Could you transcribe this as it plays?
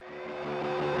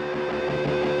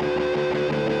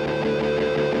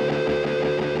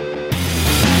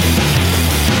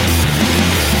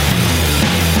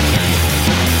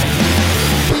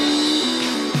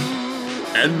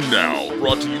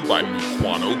brought to you by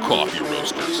Muquano Coffee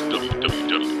Roasters,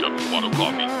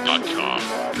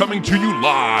 www.muquanocoffee.com. Coming to you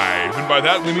live, and by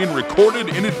that we mean recorded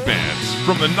in advance,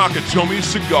 from the Nakatomi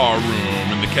Cigar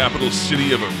Room in the capital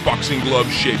city of a boxing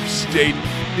glove-shaped state,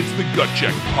 it's the Gut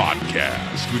Check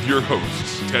Podcast with your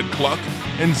hosts, Ted Kluck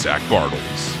and Zach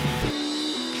Bartles.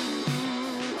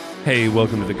 Hey,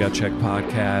 welcome to the Gut Check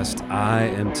Podcast. I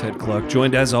am Ted Kluck,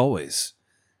 joined as always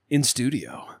in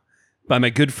studio by my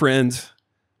good friend,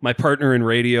 my partner in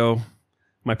radio,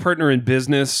 my partner in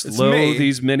business,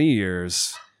 these many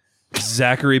years,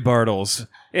 Zachary Bartles,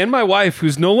 and my wife,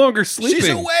 who's no longer sleeping. She's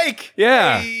awake.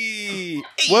 Yeah. Hey.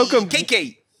 Welcome,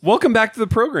 KK. Welcome back to the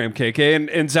program, KK.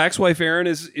 And Zach's wife, Erin,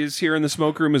 is here in the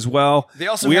smoke room as well. They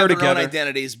also have their own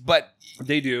identities, but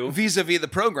they do. Vis-a-vis the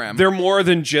program. They're more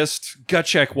than just Gut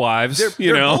Check wives.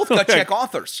 They're both Gut Check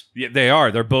authors. Yeah, they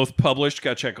are. They're both published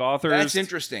Gut Check authors. That's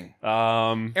interesting.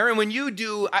 Erin, when you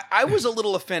do, I was a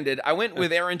little offended. I went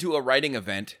with Erin to a writing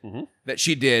event that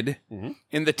she did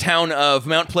in the town of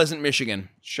Mount Pleasant, Michigan,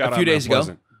 a few days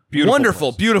ago. Beautiful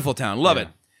Wonderful, place. beautiful town. Love it.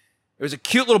 There was a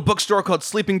cute little bookstore called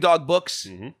Sleeping Dog Books.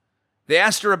 They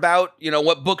asked her about,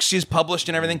 what books she's published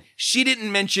and everything. She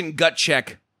didn't mention Gut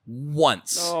Check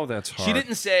once. Oh, that's hard. She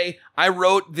didn't say, I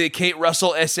wrote the Kate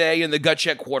Russell essay in the Gut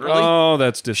Check Quarterly. Oh,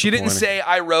 that's disappointing. She didn't say,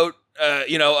 I wrote,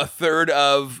 a third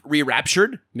of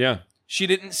Re-Raptured. Yeah. She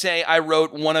didn't say, I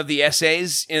wrote one of the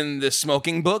essays in the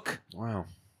smoking book. Wow.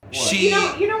 She,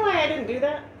 You know why I didn't do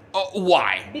that?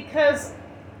 Why? Because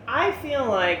I feel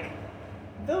like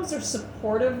those are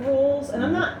supportive roles, and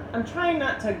I'm trying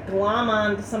not to glom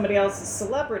on to somebody else's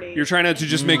celebrity. You're trying not to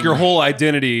just make your whole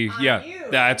identity. Yeah, you.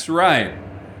 that's right.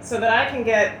 So that I can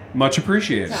get... Much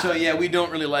appreciated. So, yeah, we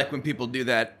don't really like when people do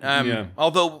that. Yeah.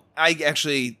 Although, I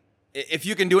actually, if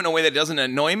you can do it in a way that doesn't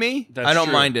annoy me, That's I don't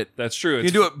true. mind it. That's true. Can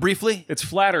you do it briefly? It's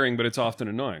flattering, but it's often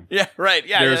annoying. Yeah, right.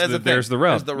 Yeah, There's that's the- thing. there's the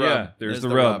rub. There's the rub. Yeah, there's the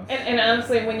rub. And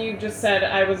honestly, when you just said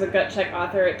I was a Gut Check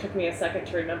author, it took me a second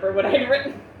to remember what I'd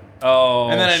written. Oh,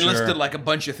 And then I sure. listed like a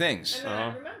bunch of things. And then I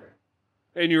remembered.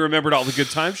 And you remembered all the good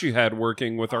times you had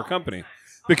working with our company.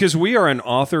 Because we are an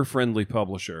author-friendly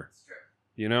publisher.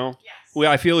 You know? Yes.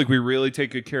 I feel like we really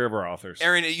take good care of our authors.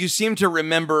 Erin, you seem to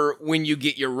remember when you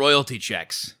get your royalty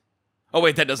checks. Oh,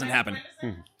 wait, that doesn't happen.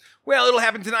 Well, it'll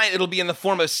happen tonight. It'll be in the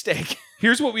form of steak.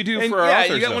 Here's what we do And for our yeah,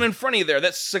 authors. you got though. one in front of you there.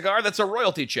 That cigar, that's a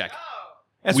royalty check.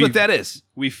 That's We've- what that is.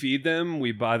 We feed them.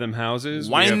 We buy them houses.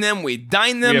 Wine them, we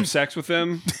dine We them. have sex with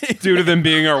them due to them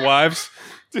being our wives.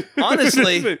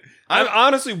 Honestly,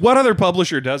 honestly, what other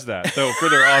publisher does that though for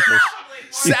their authors?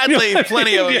 sadly,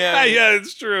 plenty of them. Yeah,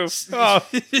 it's true. Oh,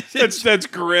 that's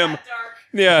grim.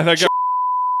 Yeah, that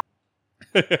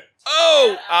guy.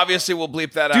 Oh, obviously we'll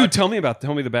bleep that Dude, out. tell me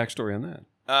the backstory on that.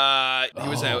 He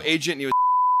was an agent. He was.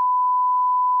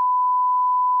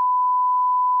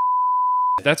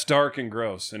 That's dark and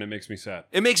gross, and it makes me sad.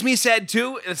 It makes me sad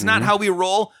too. It's not how we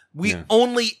roll. We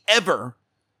only ever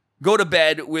go to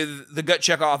bed with the Gut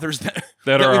Check authors that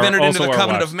we've entered into the our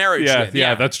covenant wives. of marriage Yeah, with.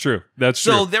 yeah, that's true. That's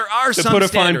So true. there are To some put a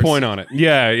standards. fine point on it.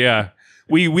 Yeah.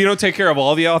 We don't take care of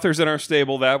all the authors in our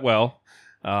stable that well.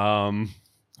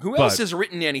 Who But- else has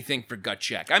written anything for Gut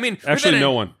Check? I mean, Actually, we've had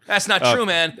no one. That's not true,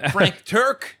 man. Frank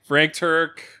Turk. Frank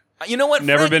Turk. You know what?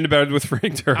 Never Frank, been to bed with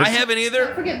Frank Turk. I haven't either.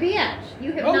 Don't forget Biatch.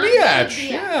 You have Oh, not Biatch. said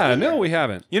Yeah, no, we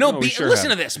haven't. You know, No, we sure listen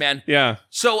haven't. to this, man. Yeah,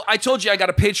 So I told you I got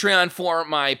a Patreon for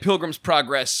my Pilgrim's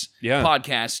Progress Yeah.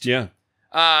 podcast. yeah.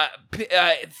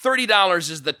 $30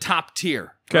 is the top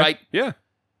tier, Okay. right? Yeah,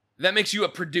 That makes you a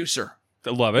producer, I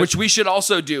love it. which we should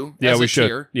also do Yeah, as we a should.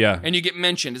 tier. Yeah. And you get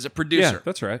mentioned as a yeah, producer.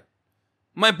 that's right.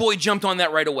 My boy jumped on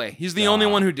that right away. He's the only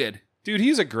one who did. Dude,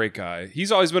 he's a great guy.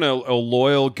 He's always been a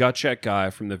loyal Gut Check guy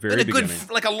from the very Been a good, beginning.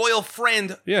 like a loyal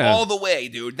friend Yeah. all the way,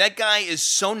 dude. That guy is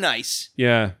so nice.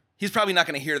 Yeah. He's probably not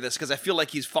going to hear this because I feel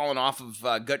like he's fallen off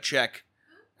of Gut Check,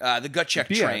 the Gut Check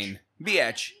Biatch. train.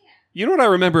 Biatch. You know what I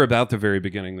remember about the very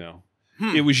beginning, though?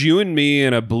 It was you and me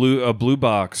in a blue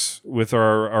box with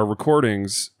our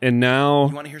recordings, and You now...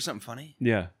 want to hear something funny?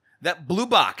 Yeah. That blue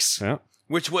box, Yeah.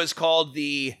 which was called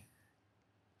the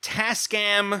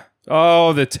Tascam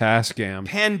Oh, the Tascam.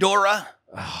 Pandora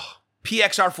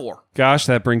PXR4. Gosh,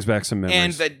 that brings back some And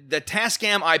memories. the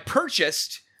Tascam I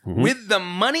purchased with the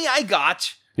money I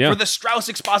got Yeah. for the Strauss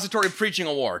Expository Preaching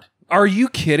Award. Are you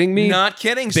kidding me? Not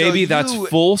kidding. Baby, So that's you-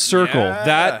 full circle.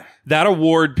 Yeah. That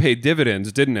award paid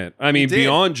dividends, didn't it? I mean, did.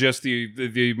 beyond just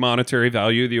the monetary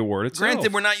value of the award itself.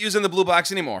 Granted, we're not using the blue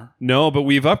box anymore. No, but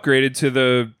we've upgraded to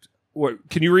the... What?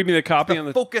 Can you read me the copy on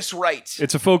the... Focusrite.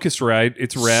 It's a Focusrite.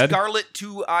 It's red. Scarlet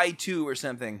 2i2 or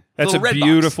something. That's a Little red box.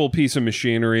 beautiful piece of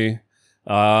machinery.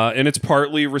 And it's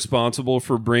partly responsible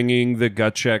for bringing the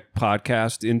Gut Check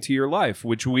podcast into your life,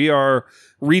 which we are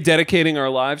rededicating our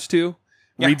lives to,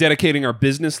 rededicating our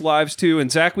business lives to.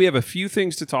 And Zach, we have a few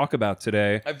things to talk about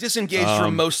today. I've disengaged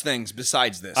from most things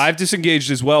besides this. I've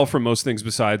disengaged as well from most things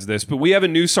besides this, but we have a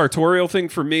new sartorial thing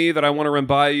for me that I want to run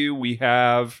by you. We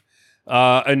have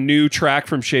a new track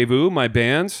from Chez Vous, my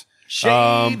band. Chez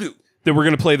Vous. That we're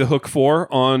going to play the hook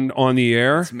for on the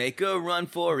air. Let's make a run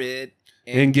for it.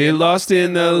 And get lost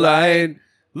in the light.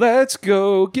 Let's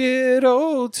go get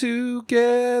old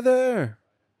together.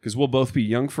 Because we'll both be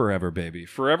young forever, baby.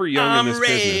 Forever young in this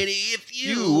business. I'm ready if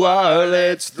You are.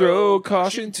 Let's throw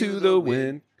caution to the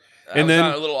wind. And then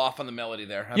a little off on the melody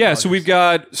there. So we've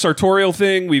got sartorial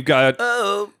thing. We've got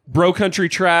Bro Country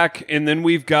track. And then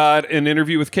we've got an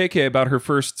interview with KK about her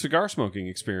first cigar smoking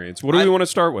experience. What do we want to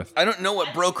start with? I don't know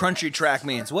what Bro Country track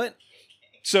means. What?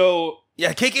 So...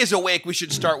 Yeah, KK's awake. We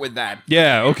should start with that.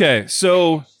 Yeah, okay.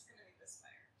 So...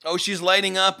 Oh, she's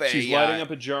lighting up a... She's lighting up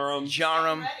a Jarum.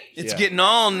 Jarum. It's getting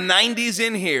all 90s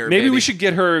in here, Maybe baby. we should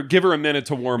give her a minute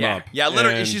to warm up. Yeah,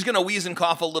 literally. She's going to wheeze and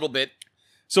cough a little bit.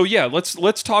 So yeah,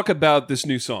 let's talk about this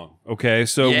new song, okay?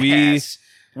 So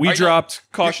we dropped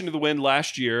Caution to the Wind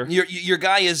last year. Your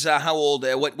guy is how old?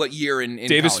 What year in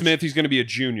Davis college? Smith, he's going to be a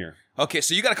junior. Okay,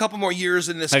 so you got a couple more years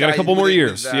in this. I got a couple more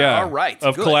years, all right.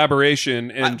 of good.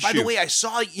 collaboration. And by the way, I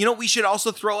saw, we should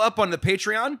also throw up on the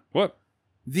Patreon? What?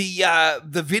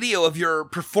 The video of your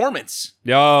performance.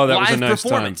 Oh, that was a Live nice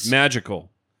performance. time.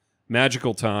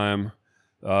 Magical time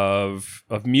of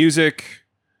music,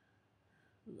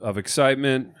 of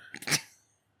excitement.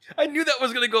 I knew that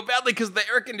was going to go badly because the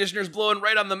air conditioner's blowing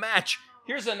right on the match.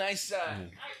 Here's a nice...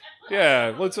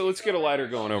 Yeah, let's get a lighter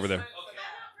going over there.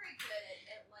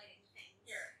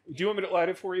 Do you want me to light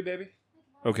it for you, baby?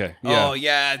 Okay. Yeah. Oh,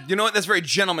 yeah. You know what? That's very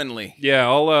gentlemanly. Yeah,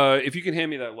 I'll if you can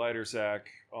hand me that lighter, Zach,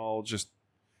 I'll just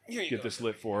get this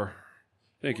lit for her.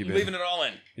 Thank you, baby. Leaving it all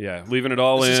in. Yeah, leaving it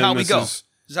all in. This is how we go. This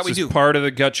is how we do. Part of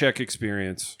the Gut Check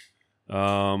experience.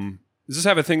 Does this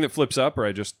have a thing that flips up, or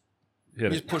I just hit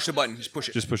it? Just push the button. Just push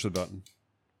it. Just push the button.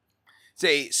 It's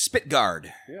a spit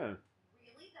guard. Yeah. Really?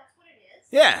 That's what it is?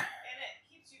 Yeah. And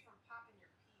it keeps you from popping your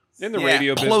peas. In the Yeah,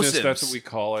 radio plosives. business, that's what we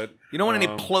call it. You don't want any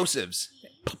plosives.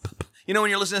 You know when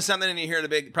you're listening to something and you hear the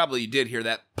big... Probably you did hear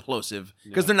that plosive.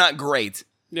 Because they're not great.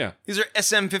 Yeah. These are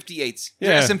SM58s.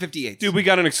 Yeah. They're SM58s. Dude, we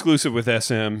got an exclusive with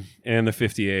SM and the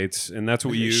 58s, and that's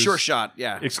what we use. Sure shot,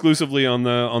 yeah. Exclusively on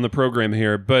the program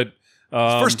here. But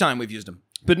First time we've used them.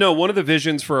 But no, one of the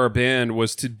visions for our band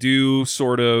was to do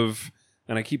sort of,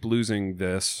 and I keep losing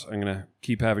this, I'm going to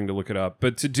keep having to look it up,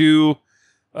 but to do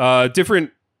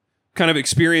different kind of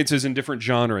experiences in different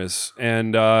genres.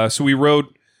 And so we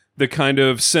wrote the kind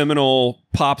of seminal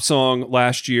pop song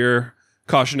last year,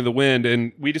 Caution to the Wind,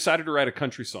 and we decided to write a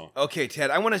country song. Okay,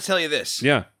 Ted, I want to tell you this.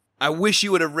 Yeah. I wish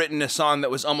you would have written a song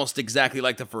that was almost exactly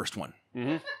like the first one.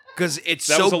 Because it's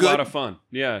That so was a good. lot of fun.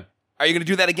 Yeah. Are you going to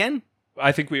do that again?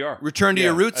 I think we are. Return to Yeah,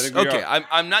 your roots? I think we Okay, are.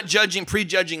 I'm not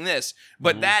prejudging this,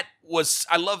 but that was,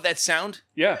 I love that sound.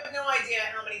 Yeah. I have no idea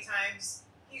how many times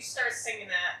you start singing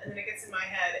that, and then it gets in my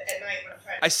head at night when I'm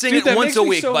trying to... I sing Dude, it that once makes a me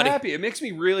week, so buddy. happy. It makes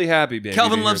me really happy, baby.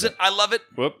 Kelvin to hear loves that. it. I love it.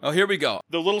 Whoop. Oh, here we go.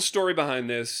 The little story behind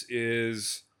this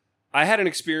is I had an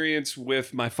experience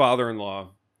with my father-in-law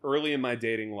early in my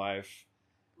dating life,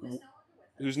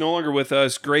 who's no longer with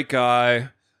us. Great guy.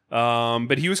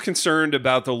 But he was concerned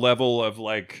about the level of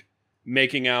like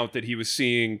making out that he was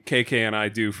seeing KK and I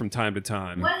do from time to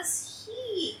time. Was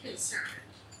he concerned?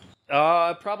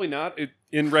 Probably not.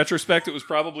 In retrospect, it was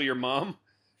probably your mom.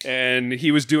 And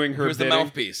he was doing her Here's the bidding.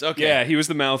 mouthpiece. Okay. Yeah, he was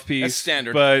the mouthpiece. That's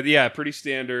standard. But yeah, pretty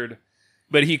standard.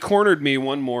 But he cornered me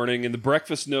one morning in the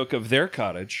breakfast nook of their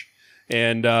cottage.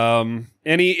 And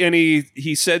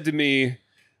he said to me,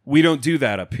 "We don't do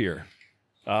that up here."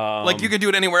 Like you could do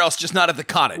it anywhere else, just not at the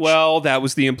cottage. Well, that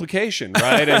was the implication,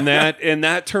 right? and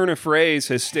that turn of phrase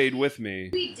has stayed with me.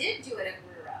 We did do it at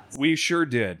Brew House. We sure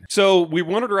did. So we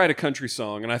wanted to write a country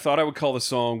song, and I thought I would call the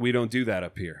song "We Don't Do That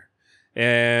Up Here."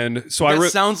 And so I that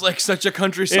wrote. sounds like such a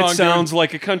country song. It sounds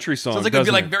like a country song. Sounds like it'd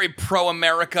be doesn't like it? very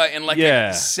pro-America in like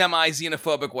Yeah. a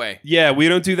semi-xenophobic way. Yeah, we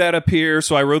don't do that up here.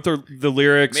 So I wrote the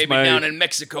lyrics. Maybe down in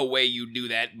Mexico way you do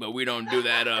that, but we don't do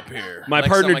that up here. My Like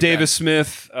partner something like Davis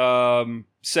Smith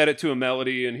set it to a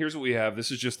melody, and here's what we have.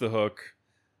 This is just the hook.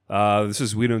 This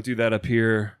is "We Don't Do That Up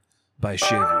Here" by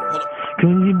Chez Vous.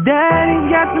 Cause your daddy's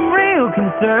got some real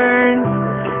concerns.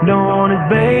 Don't want his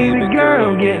baby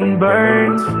girl getting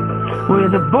burned.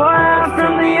 With a boy out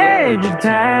from the edge of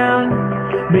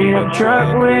town. Beat up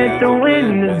truck with the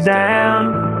windows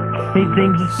down. He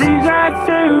thinks he sees right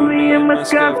through me in my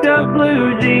scuffed up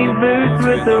blue jean boots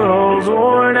with the holes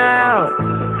worn out.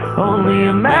 Only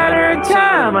a matter of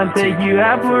time, I take you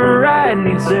out for a ride. And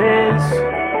he says,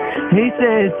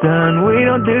 son, we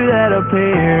don't do that up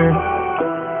here.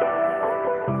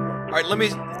 All right, let me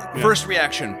first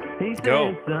reaction.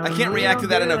 Go. I can't react to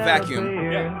that in a vacuum.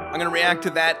 I'm going to react to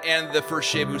that and the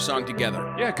first Shebu song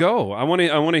together. Yeah, go. I want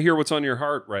to hear what's on your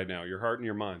heart right now, your heart and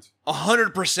your minds.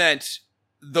 100%,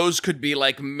 those could be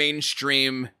like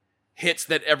mainstream hits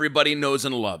that everybody knows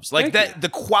and loves. Like Thank that, the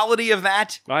quality of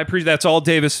that. I appreciate that's all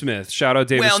Davis Smith. Shout out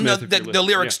Davis Well, Smith. no, if you're the listening.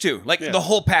 lyrics Yeah. too. Like Yeah. the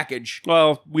whole package.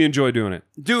 Well, we enjoy doing it.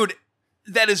 Dude,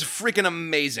 that is freaking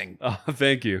amazing. Oh,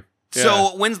 thank you. Yeah.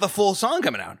 So when's the full song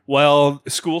coming out? Well,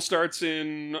 school starts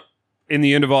in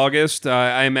the end of August.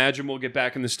 I imagine we'll get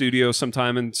back in the studio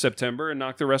sometime in September and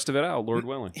knock the rest of it out, Lord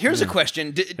willing. Here's a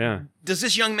question. Yeah. Does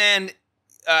this young man,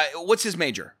 what's his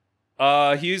major?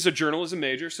 He's a journalism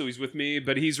major, so he's with me,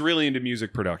 but he's really into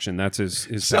music production. That's his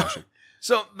passion.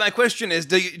 So my question is,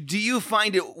 do you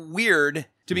find it weird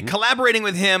to be collaborating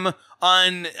with him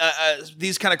on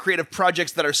these kind of creative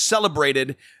projects that are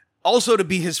celebrated, also to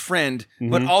be his friend,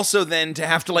 but also then to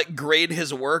have to like grade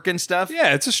his work and stuff?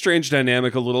 Yeah, it's a strange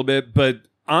dynamic a little bit, but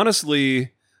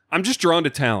honestly, I'm just drawn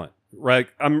to talent, right?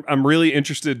 I'm really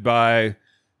interested by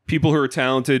people who are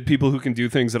talented, people who can do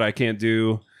things that I can't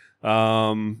do.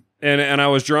 And I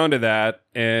was drawn to that.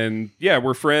 And yeah,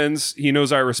 we're friends. He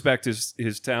knows I respect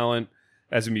his talent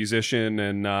as a musician,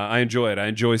 and I enjoy it. I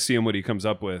enjoy seeing what he comes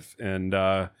up with. And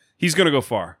he's going to go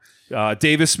far.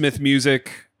 Davis Smith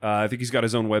Music. I think he's got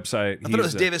his own website. I thought it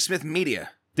was Davis Smith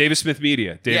Media. Davis Smith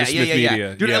Media. Davis Smith yeah.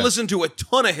 Media. Dude, yeah. I listened to a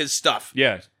ton of his stuff.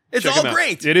 Yeah. It's Check all him out.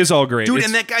 great. It is all great. Dude, It's-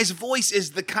 and that guy's voice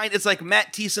is the kind, it's like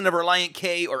Matt Thiessen of Reliant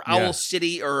K or Owl Yeah.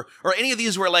 City or any of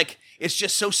these where like, it's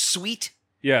just so sweet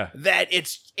yeah. that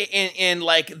it's, and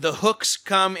like the hooks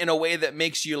come in a way that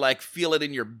makes you like feel it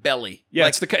in your belly. Yeah,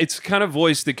 like, it's the kind of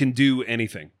voice that can do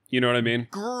anything. You know what I mean?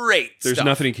 great There's stuff.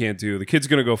 nothing he can't do. The kid's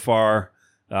gonna go far.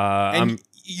 And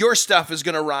your stuff is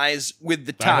going to rise with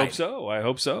the tide. I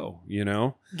hope so. You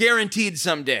know, Guaranteed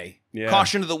someday. Yeah.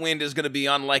 Caution to the Wind is going to be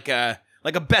on like a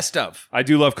best of. I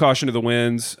do love Caution to the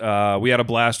Winds. We had a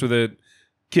blast with it.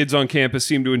 Kids on campus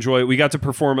seemed to enjoy it. We got to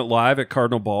perform it live at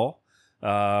Cardinal Ball,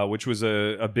 which was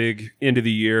a big end of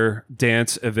the year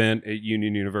dance event at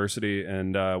Union University,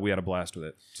 and we had a blast with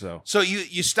it. So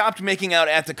you stopped making out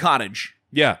at the cottage.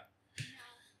 yeah.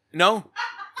 No?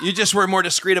 You just were more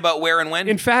discreet about where and when?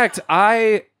 In fact,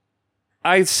 I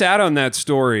sat on that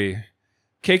story.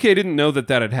 KK didn't know that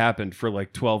had happened for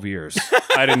like 12 years.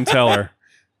 I didn't tell her.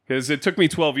 Because it took me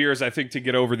 12 years, I think, to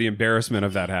get over the embarrassment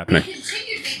of that happening. We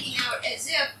continued making out as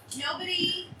if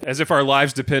nobody. As if our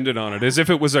lives depended on it. As if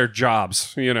it was our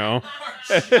jobs, you know?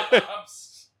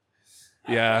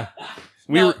 Yeah.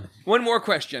 Now, one more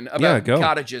question about go.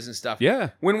 cottages and stuff. Yeah.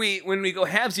 When we go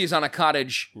halvesies on a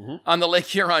cottage on the Lake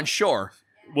Huron shore,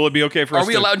 Will it be okay for us are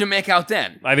we allowed to make out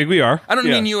then? I think we are. I don't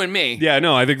Yeah. mean you and me. Yeah,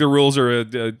 no, I think the rules are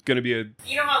going to be a...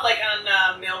 You know how, like,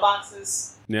 on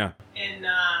mailboxes Yeah. in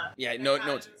Yeah, no.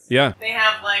 Yeah. they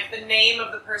have, like, the name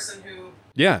of the person who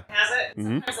Yeah. has it.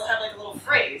 Sometimes they'll have, like, a little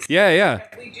phrase. Yeah.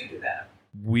 We do that.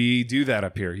 We do that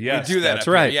up here. Yes, do that that's up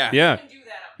here, right. yeah. Yeah. We can do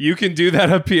that. You can do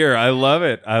that up here. I love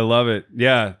it.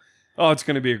 Yeah. Oh, it's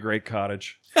going to be a great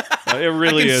cottage. It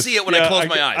really I can is. see it when I close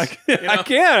my eyes.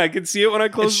 I can see it when I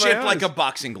It's close my eyes. shaped like a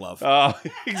boxing glove. Oh,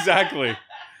 exactly.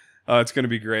 Oh, it's going to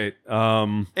be great.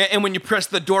 And when you press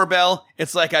the doorbell,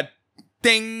 it's like a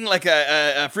ding, like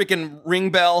a freaking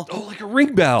ring bell. Oh, like a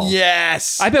ring bell.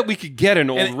 Yes. I bet we could get an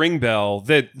old And- ring bell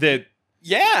that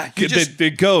yeah. You just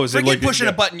that goes and forget like pushing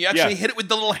a button. You actually yeah. hit it with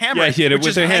the little hammer. Yeah, hit it which with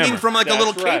is the hanging hammer from like a That's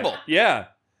little right. cable. Yeah.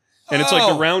 And it's like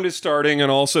the Oh. round is starting and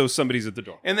also somebody's at the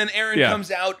door. And then Aaron Yeah. comes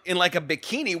out in like a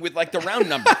bikini with like the round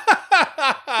number.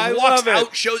 I walks love it.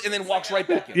 out, shows, and then walks right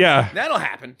back in. Yeah. That'll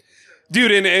happen.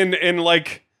 Dude, and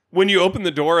like when you open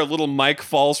the door, a little mic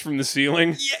falls from the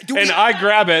ceiling. Yeah, do and we- I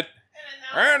grab it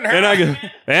and I go,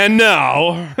 and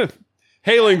now,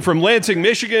 hailing from Lansing,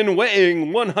 Michigan,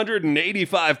 weighing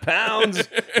 185 pounds,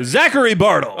 Zachary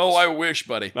Bartles. Oh, I wish,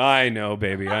 buddy. I know,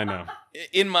 baby, I know.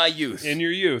 In my youth. In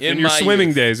your youth, In in your my swimming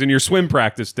youth. days, in your swim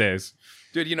practice days.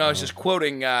 Dude, you know, I was just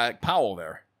quoting Powell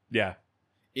there. Yeah,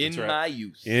 In right. my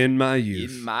youth. in my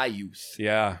youth. In my youth.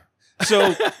 Yeah.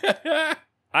 So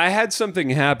I had something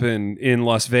happen in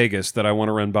Las Vegas that I want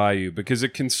to run by you because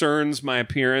it concerns my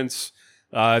appearance.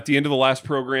 At the end of the last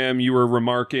program, you were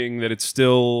remarking that it's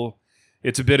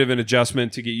a bit of an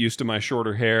adjustment to get used to my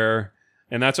shorter hair,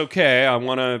 and that's okay. I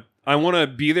want to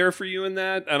be there for you in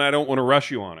that, and I don't want to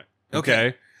rush you on it.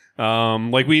 Okay.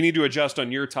 Like we need to adjust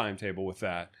on your timetable with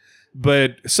that.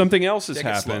 But something else has Take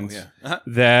it slow, happened yeah. Uh-huh.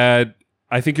 that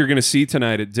I think you're going to see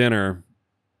tonight at dinner.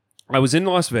 I was in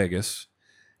Las Vegas,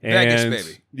 Vegas, And-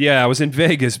 baby. Yeah, I was in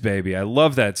Vegas, baby. I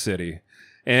love that city.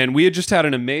 And we had just had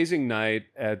an amazing night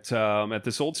at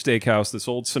this old steakhouse, this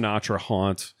old Sinatra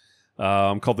haunt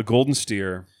called the Golden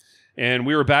Steer. And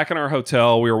we were back in our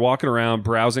hotel. We were walking around,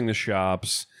 browsing the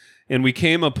shops, and we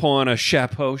came upon a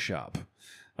chapeau shop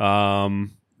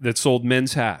that sold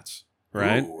men's hats,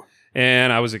 right? Ooh.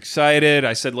 And I was excited.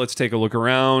 I said, let's take a look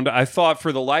around. I thought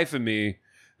for the life of me,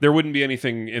 there wouldn't be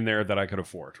anything in there that I could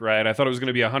afford, right? I thought it was going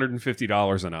to be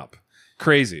 $150 and up.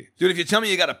 Crazy. Dude, if you tell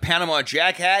me you got a Panama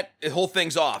Jack hat, the whole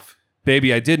thing's off.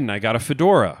 Baby, I didn't. I got a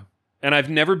fedora. And I've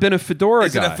never been a fedora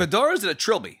Is guy. it a fedora or is it a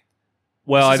trilby?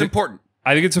 Well, This I is think, important.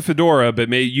 I think it's a fedora, but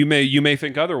you may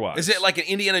think otherwise. Is it like an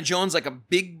Indiana Jones, like a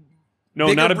big... No,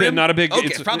 bigger not a big, brim? not a big. Okay,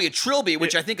 it's probably a trilby,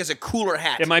 which I think is a cooler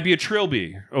hat. It might be a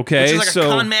trilby. Okay, Which is like so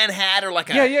a con man hat or like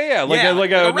a... yeah,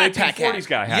 like a Rat Pack 1940s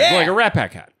guy hat, Yeah. like a Rat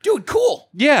Pack hat. Dude, cool.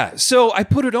 Yeah, so I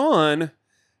put it on,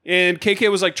 and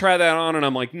KK was like, "Try that on," and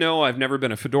I'm like, "No, I've never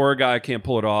been a fedora guy. I can't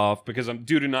pull it off because I'm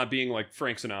due to not being like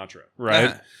Frank Sinatra, right?"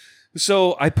 Uh-huh.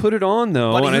 So I put it on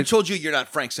though, Buddy, and who told you you're not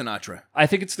Frank Sinatra? I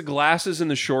think it's the glasses and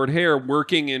the short hair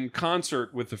working in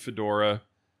concert with the fedora.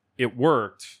 It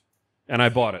worked, and I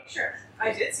bought it. Sure,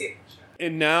 I did see it.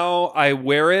 And now I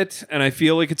wear it, and I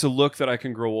feel like it's a look that I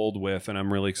can grow old with, and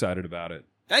I'm really excited about it.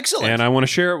 Excellent. And I want to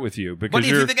share it with you because Buddy,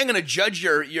 if you're. you think I'm going to judge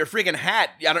your freaking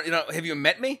hat, I don't, have you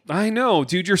met me? I know,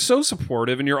 dude. You're so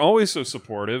supportive, and you're always so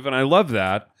supportive, and I love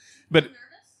that. But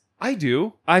I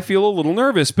do. I feel a little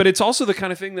nervous, but it's also the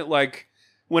kind of thing that, like,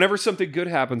 whenever something good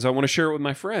happens, I want to share it with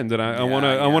my friend, and I want to.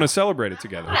 I want to celebrate it I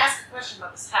together. want to ask a question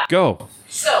about this hat. Go.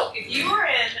 So, if you were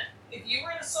in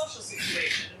a social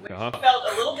situation where Uh-huh. you felt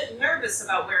a little bit nervous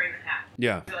about wearing the hat,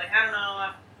 Yeah. you're like, I don't know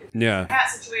if it's Yeah. a hat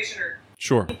situation or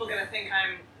Sure. people gonna think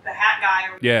I'm the hat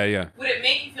guy, or Yeah. Yeah. would it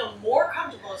make you feel more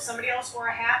comfortable if somebody else wore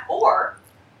a hat, or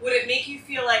would it make you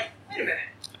feel like, wait a minute,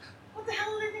 what the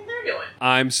hell do they think they're doing?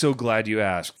 I'm so glad you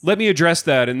asked. Let me address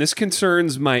that, and this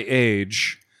concerns my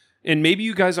age. And maybe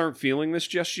you guys aren't feeling this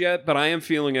just yet, but I am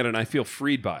feeling it, and I feel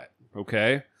freed by it.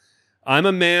 Okay, I'm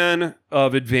a man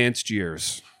of advanced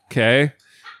years. Okay,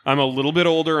 I'm a little bit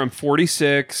older. I'm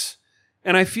 46,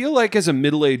 and I feel like as a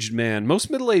middle-aged man, most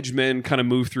middle-aged men kind of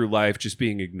move through life just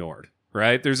being ignored.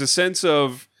 Right? There's a sense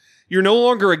of you're no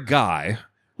longer a guy.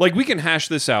 Like, we can hash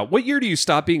this out. What year do you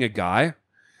stop being a guy?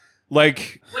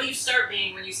 Like, What do you start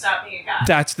being when you stop being a guy?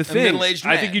 that's the thing. middle-aged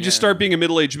I man, think you just yeah. start being a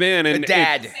middle-aged man, and A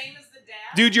dad. Same as the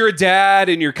dad? dude, you're a dad,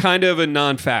 and you're kind of a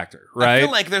non-factor, right? I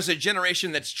feel like there's a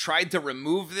generation that's tried to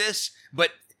remove this,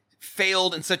 but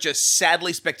failed in such a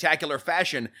sadly spectacular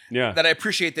fashion Yeah. that I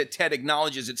appreciate that Ted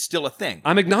acknowledges it's still a thing.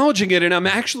 I'm acknowledging it, and I'm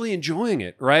actually enjoying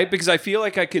it, right? Because I feel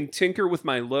like I can tinker with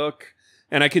my look,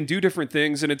 and I can do different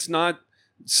things, and it's not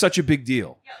such a big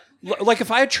deal. Like, if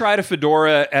I had tried a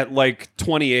fedora at like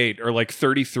 28 or like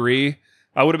 33,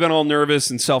 I would have been all nervous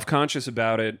and self-conscious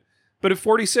about it. But at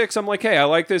 46, I'm like, hey, I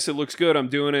like this. It looks good. I'm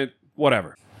doing it.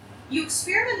 Whatever. You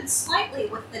experimented slightly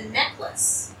with the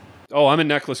necklace. Oh, I'm a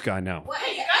necklace guy now. What?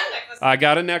 Hey, you got a necklace. I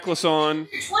got a necklace on. In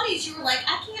your 20s, you were like,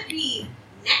 I can't be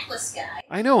necklace guy.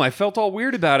 I know. I felt all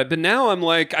weird about it. But now I'm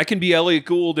like, I can be Elliot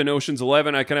Gould in Ocean's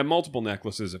 11. I can have multiple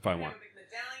necklaces if I want.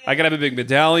 I can have a big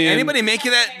medallion. Anybody make you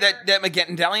that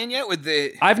medallion yet with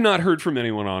the... I've not heard from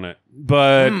anyone on it,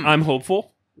 but Hmm. I'm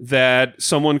hopeful that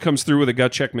someone comes through with a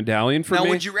gut check medallion for Now, me.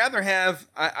 would you rather have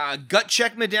a gut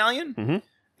check medallion, Mhm.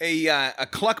 a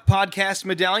Cluck podcast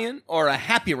medallion, or a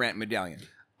Happy Rant medallion?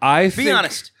 I Be think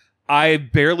honest. I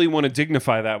barely want to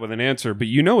dignify that with an answer, but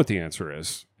you know what the answer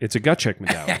is. It's a gut check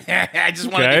medallion. I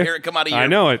just wanted Okay. to hear it come out of your I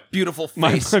know it. beautiful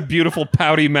My, face. my beautiful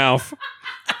pouty mouth.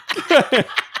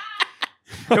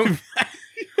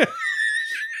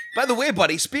 By the way,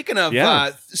 buddy, speaking of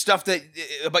Yeah. stuff that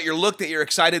about your look that you're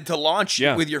excited to launch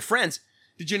Yeah. with your friends,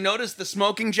 did you notice the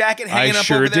smoking jacket I hanging up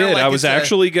sure over there? did. Like I was it's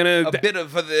actually gonna. a bit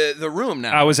of the room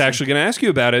now. I was actually going to ask you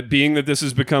about it, being that this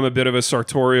has become a bit of a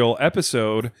sartorial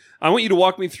episode. I want you to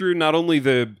walk me through not only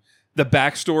the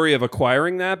backstory of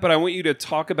acquiring that, but I want you to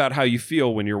talk about how you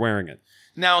feel when you're wearing it.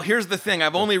 Now, here's the thing.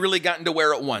 I've only really gotten to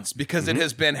wear it once because it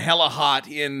has been hella hot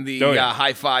in the Oh, yeah.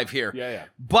 high five here. Yeah.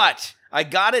 But I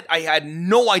got it. I had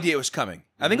no idea it was coming.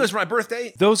 I think it was for my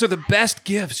birthday. Those are the best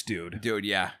gifts, dude. Dude,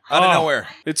 yeah. Out of Oh, nowhere.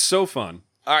 It's so fun.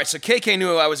 All right, so KK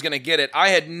knew I was going to get it. I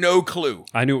had no clue.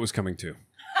 I knew it was coming too.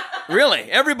 Really?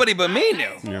 Everybody but me knew.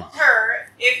 Yeah. Told her,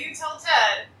 if you tell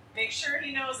Ted, make sure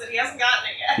he knows that he hasn't gotten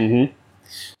it yet. Mm-hmm.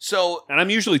 So, And I'm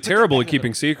usually terrible at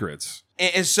keeping secrets.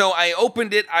 and so I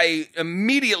opened it. I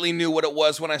immediately knew what it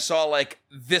was when I saw like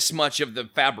this much of the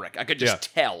fabric. I could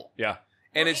just tell. Yeah.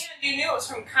 And And you knew it was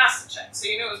from Costa Check, so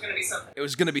you knew it was going to be something. it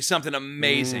was going to be something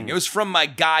amazing. Mm. It was from my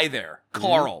guy there,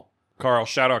 Carl. Carl.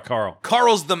 Shout out Carl.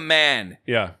 Carl's the man.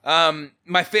 Yeah.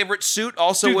 My favorite suit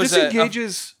also Dude, was this a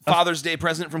engages Father's Day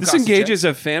present from This Costume Check. engages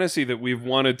a fantasy that we've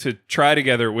wanted to try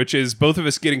together, which is both of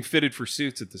us getting fitted for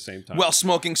suits at the same time. While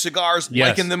smoking cigars, Yes.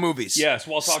 like in the movies. Yes,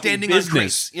 while talking standing business. on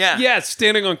crates. Yeah. Yes,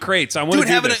 standing on crates. I want Dude, to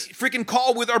do having this. a freaking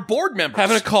call with our board members.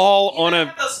 Having a call on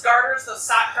a... Those garters, those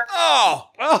sock garters.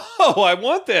 Oh, I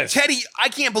want this. Teddy, I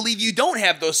can't believe you don't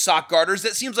have those sock garters.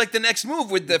 That seems like the next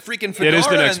move with the freaking fedora. It is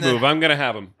the next and move. I'm going to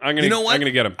have them. You know what? I'm going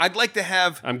to get them. I'd like to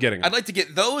have... I'm getting 'em. I'd like to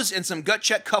get those and some gut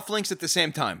check cufflinks at the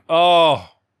same time. Oh,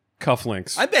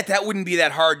 cufflinks. I bet that wouldn't be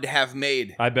that hard to have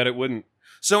made. I bet it wouldn't.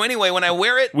 So anyway, when I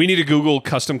wear it, We need to Google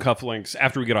custom cufflinks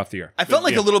after we get off the air. I felt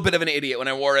like Yeah. a little bit of an idiot when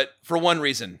I wore it for one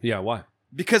reason. Yeah, why?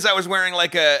 Because I was wearing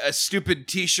like a stupid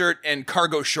t-shirt and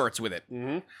cargo shorts with it.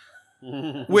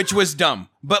 Which was dumb.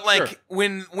 But like Sure.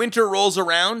 when winter rolls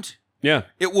around, Yeah.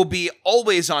 it will be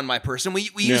always on my person. We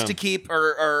Yeah. used to keep,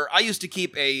 or I used to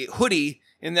keep a hoodie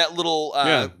in that little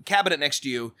Yeah. cabinet next to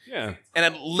you, Yeah. and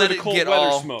I'd let the it cold get weather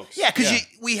all smokes. Yeah, because Yeah.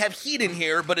 we have heat in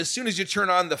here, but as soon as you turn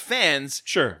on the fans,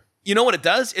 Sure. you know what it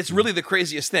does? It's really the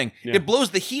craziest thing. Yeah. It blows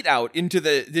the heat out into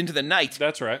the night,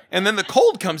 That's right. and then the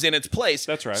cold comes in its place.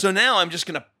 That's right. So now I'm just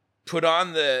gonna put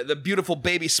on the beautiful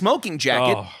baby smoking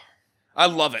jacket. Oh, I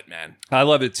love it, man. I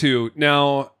love it too.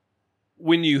 Now,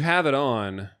 when you have it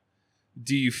on,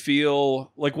 do you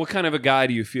feel like what kind of a guy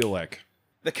do you feel like?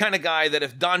 The kind of guy that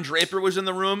if Don Draper was in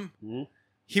the room, Mhm.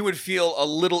 he would feel a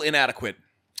little inadequate.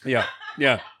 Yeah.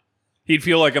 Yeah. He'd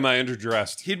feel like, am I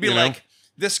underdressed? He'd be You know? like,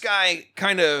 this guy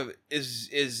kind of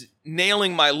is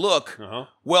nailing my look Uh-huh.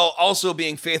 while also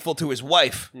being faithful to his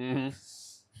wife. Mm-hmm.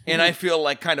 And I feel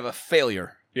like kind of a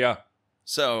failure. Yeah.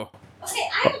 So, Okay,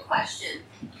 I have a question.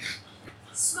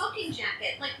 Smoking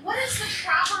jacket, like what is the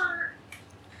proper...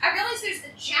 I realize there's the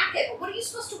jacket, but what are you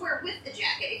supposed to wear with the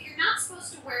jacket? If you're not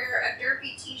supposed to wear a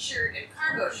derpy t-shirt and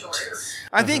cargo shorts,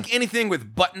 I think anything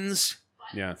with buttons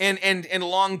Yeah. and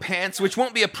long pants, which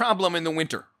won't be a problem in the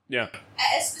winter. Yeah.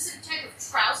 a specific type of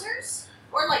trousers,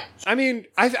 or like I mean,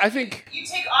 I think, You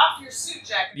take off your suit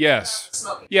jacket. yes. without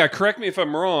Smoking. Yeah, correct me if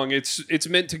I'm wrong. It's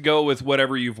meant to go with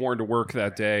whatever you've worn to work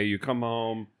that day. You come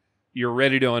home, you're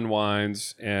ready to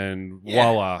unwind, and Yeah.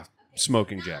 voila,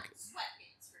 smoking jacket.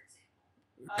 sweatpants, for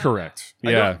example. Correct. I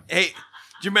Yeah. don't- Hey, do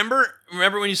you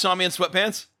remember when you saw me in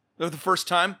sweatpants? That was the first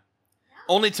time?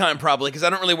 Only time, probably, because I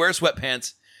don't really wear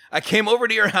sweatpants. I came over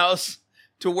to your house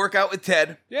to work out with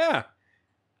Ted. Yeah.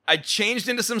 I changed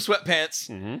into some sweatpants,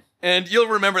 Mm-hmm. and you'll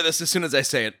remember this as soon as I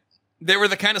say it. They were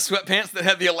the kind of sweatpants that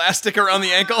had the elastic around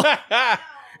the ankle.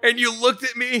 And you looked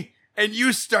at me, and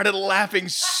you started laughing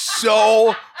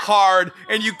so hard,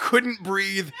 and you couldn't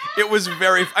breathe. It was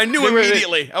very... I knew They were-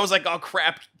 immediately. I was like, oh,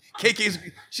 crap. KK's...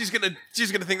 She's gonna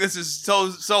think this is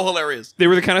so hilarious. They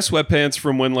were the kind of sweatpants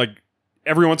from when, like,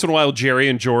 every once in a while Jerry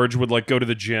and George would, like, go to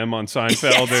the gym on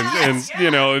Seinfeld, and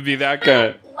you know, it'd be that kind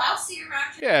of... Blousey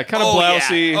around your Yeah, kind of Oh,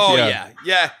 blousy. Yeah. Oh,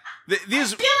 yeah.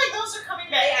 These... I feel like those are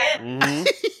coming back in. Mhm.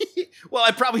 Well,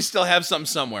 I probably still have some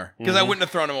somewhere, because I wouldn't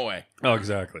have thrown them away. Oh,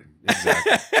 exactly.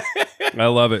 I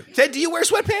love it. Ted, do you wear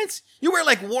sweatpants? You wear,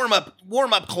 like,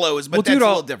 warm-up clothes, but Well, that's dude, a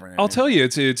little different. I'll tell you,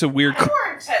 it's a weird... I'm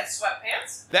wearing Ted's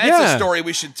sweatpants. That's Yeah. a story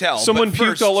we should tell. Someone but puked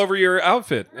first- all over your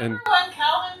outfit, and Remember when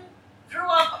Calvin threw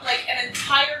up like an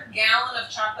entire gallon of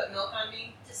chocolate milk on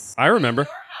me? I remember. In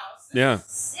your house. Yeah.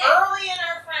 sick. Early in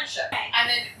our friendship. And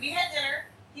then we had dinner.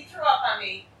 He threw up on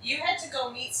me. You had to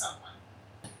go meet someone.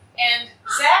 And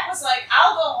Zach was like,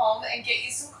 I'll go home and get you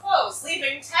some clothes,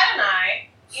 leaving Ted and I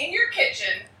in your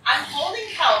kitchen. I'm holding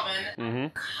Calvin, Mm-hmm.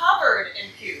 covered in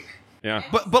puke. Yeah.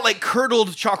 But like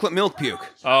curdled chocolate milk puke.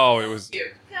 Oh, it was...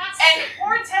 Puke. That's And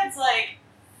poor Ted's like,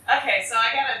 okay, so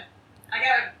I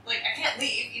gotta, like, I can't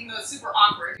leave, even though it's super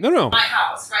awkward. No. My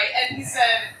house, right? And he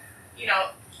said, you know,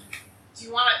 do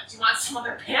you want some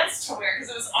other pants to wear? Because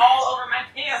it was all over my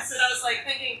pants, and I was like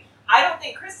thinking, I don't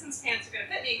think Kristen's pants are gonna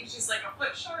fit me because she's like a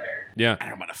foot shorter. Yeah.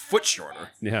 I'm about a foot shorter.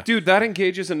 Yeah. Dude, that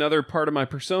engages another part of my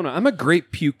persona. I'm a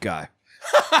great puke guy.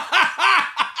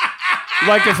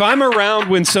 Like, if I'm around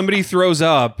when somebody throws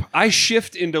up, I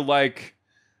shift into, like...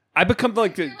 I become,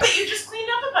 like, the... But you just cleaned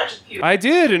up a bunch of puke. I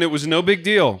did, and it was no big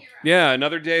deal. Yeah,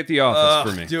 another day at the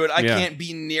office for me. Dude, I Yeah. can't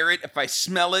be near it if I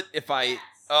smell it, if I...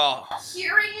 Oh.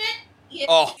 hearing it.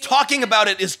 Oh, talking about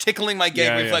it is tickling my gag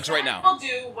Yeah, yeah. reflex right now. Will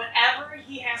do whatever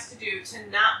he has to do to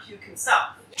not puke himself.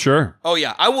 Sure. Oh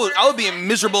yeah, I would be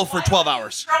miserable for 12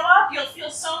 hours. Throw up, you'll feel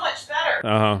so much better.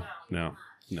 Uh-huh. No.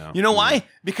 You know why?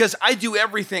 Because I do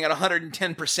everything at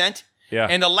 110%. Yeah.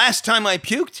 And the last time I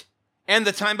puked, and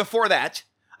the time before that,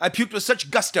 I puked with such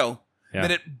gusto Yeah.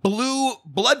 that it blew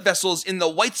blood vessels in the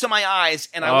whites of my eyes,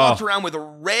 and I Oh. walked around with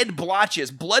red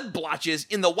blotches, blood blotches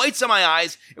in the whites of my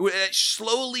eyes. It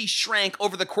slowly shrank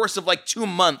over the course of like 2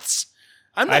 months.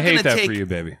 I'm I not going hate to that take for you,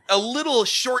 baby. a little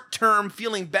short-term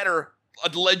feeling better,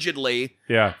 allegedly,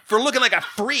 Yeah. for looking like a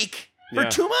freak for Yeah.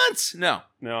 2 months. No,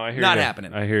 No, I hear Not you.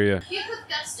 happening. I hear you. Puke with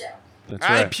gusto. That's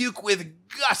I right. puke with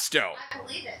gusto. I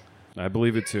believe it. I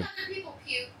believe it too. Other people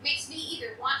puke makes me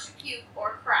either want to puke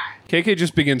or cry. KK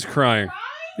just begins crying.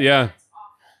 Yeah. That's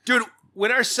awful. Dude,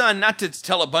 when our son, not to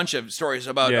tell a bunch of stories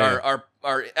about Yeah.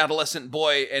 our adolescent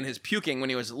boy and his puking when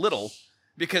he was little,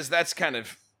 because that's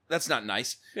not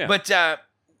nice. Yeah. But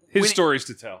His when- stories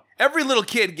to tell. every little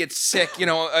kid gets sick,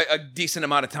 a decent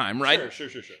amount of time, right? Sure.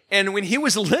 And when he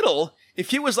was little,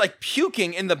 if he was like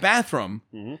puking in the bathroom,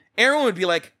 Mhm. Aaron would be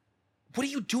like, "What are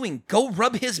you doing? Go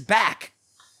rub his back."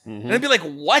 Mhm. And I'd be like,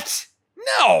 "What?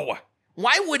 No.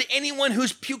 Why would anyone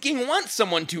who's puking want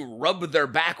someone to rub their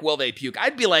back while they puke?"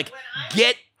 I'd be like,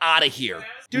 "Get out of here."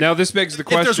 Dude, Now this begs the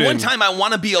question. if there's one time I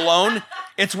want to be alone,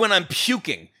 it's when I'm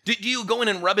puking. Do you go in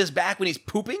and rub his back when he's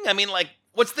pooping? I mean, like,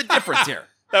 what's the difference here?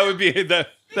 that would be that.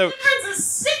 Difference is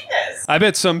sickness. I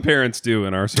bet some parents do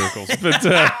in our circles, but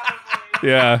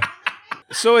yeah.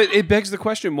 So it begs the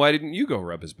question: why didn't you go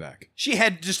rub his back? She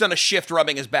had just done a shift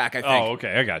rubbing his back, I think. Oh,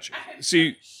 okay, I got you.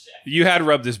 See, you had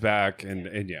rubbed his back,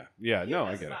 and yeah. No,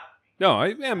 I get it. No,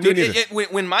 me Dude, neither.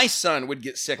 when my son would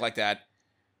get sick like that,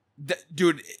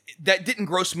 dude, that didn't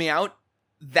gross me out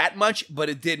that much, but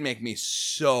it did make me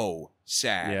so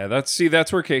sad. Yeah, that's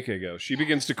where KK goes. She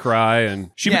begins to cry,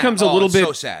 and she Yeah, becomes a oh, little it's bit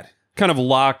so sad. kind of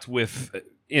locked with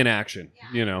inaction.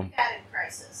 You know. That in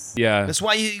crisis. Yeah. That's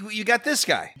why you got this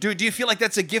guy. Dude, do you feel like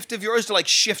that's a gift of yours to like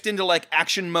shift into like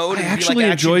action mode? I and be actually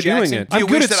like Action enjoy doing Jackson? it. Do you I'm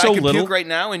good wish at that so I could little. puke right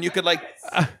now and you could like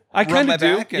I kind my of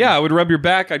do. back and- Yeah, I would rub your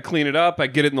back. I'd clean it up.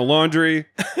 I'd get it in the laundry.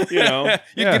 You know. you'd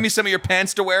Yeah. give me some of your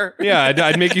pants to wear? Yeah,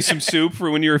 I'd make you some soup for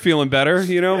when you were feeling better.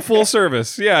 You know, full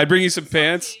service. Yeah, I'd bring you some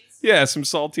pants. Yeah, some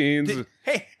saltines.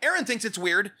 Hey, Aaron thinks it's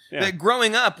weird Yeah. that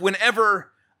growing up,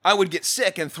 whenever I would get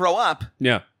sick and throw up,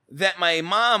 Yeah. that my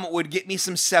mom would get me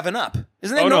some 7-Up.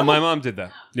 Isn't that Oh no, normal? my mom did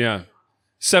that. Yeah.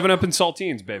 7-Up and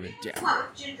saltines, baby. Come on,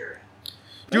 with ginger ale.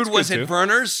 Dude, That's was good, it too.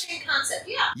 Verner's? Same concept,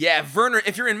 yeah. Yeah, Verner.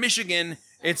 If you're in Michigan,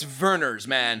 it's Verner's,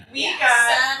 man. We Yeah,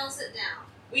 got. settles it down.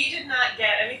 We did not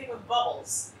get anything with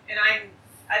bubbles, and I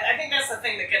think that's the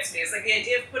thing that gets me. It's like the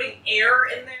idea of putting air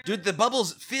in there. Dude, the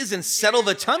bubbles fizz and settle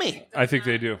the tummy. I think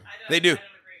they do. They do. I don't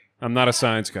agree. I'm not a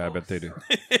science guy, but they do.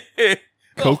 Oh,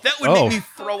 Coke? that would Oh. make me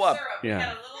throw up. Syrup. Yeah. We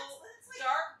had a little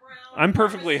dark brown. I'm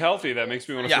perfectly healthy. That makes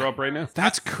me want to Yeah. throw up right now.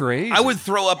 That's crazy. I would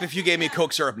throw up if you gave me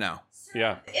Coke syrup now.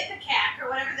 Yeah. Ipecac or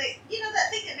whatever that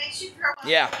thing that makes you throw up.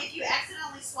 Yeah. Like if you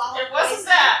accidentally swallow It wasn't poison.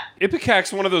 that.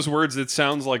 Ipicac's one of those words that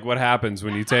sounds like what happens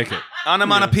when you take it.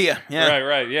 Onomatopoeia. Yeah.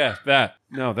 Right. Yeah. That.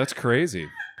 No, that's crazy.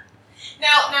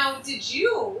 Now, did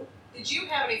you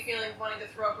have any feeling of wanting to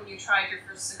throw up when you tried your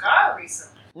first cigar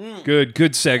recently? Good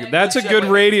seg. That's a good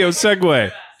radio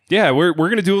segue. Yeah, we're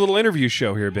gonna do a little interview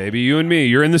show here, baby. You and me.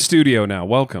 You're in the studio now.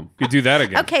 Welcome. You do that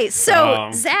again. Okay, so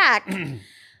Um, Zach,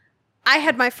 I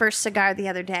had my first cigar the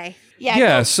other day.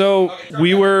 Yeah. So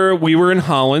we were in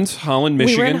Holland, Michigan.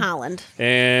 We were in Holland.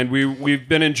 And we've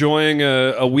been enjoying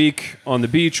a week on the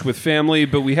beach with family,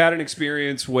 but we had an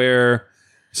experience where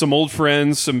some old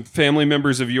friends, some family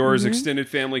members of yours, extended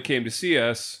family, came to see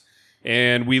us,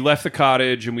 and we left the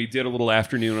cottage and we did a little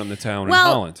afternoon on the town in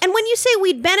Well, Holland. and when you say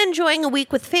we'd been enjoying a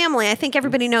week with family, I think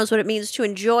everybody knows what it means to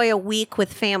enjoy a week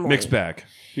with family. Mixed bag.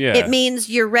 Yeah. It means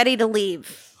you're ready to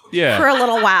leave yeah. for a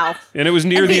little while. And it was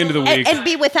near And the be- end of the week. and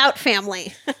be without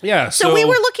family. yeah. So we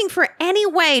were looking for any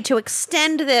way to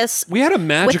extend this. We had a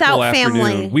magical without afternoon.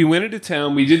 family. We went into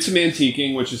town. We did some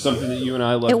antiquing, which is something that you and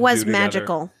I love. It to was do together.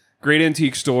 magical. Great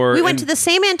antique store. We went and- to the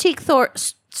same antique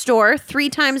store 3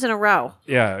 times in a row.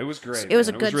 Yeah, it was great. It was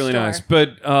man. a good really store. nice.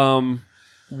 But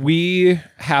we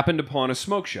happened upon a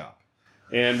smoke shop.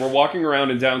 And we're walking around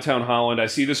in downtown Holland. I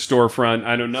see the storefront.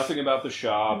 I know nothing about the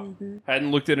shop. Mm-hmm.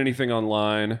 Hadn't looked at anything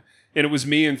online. And it was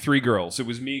me and 3 girls. It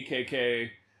was me,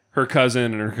 KK, her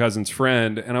cousin, and her cousin's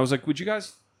friend. And I was like, would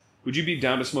you be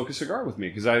down to smoke a cigar with me?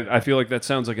 Because I feel like that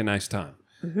sounds like a nice time.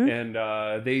 Mm-hmm.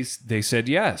 And they said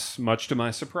yes, much to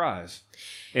my surprise.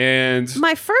 And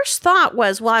My first thought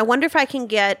was, well, I wonder if I can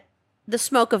get the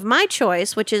smoke of my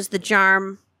choice, which is the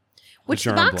Jarm, which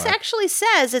the Jarm box Black. actually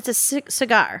says it's a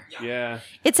cigar. yeah.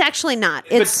 It's actually not.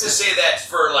 It's say that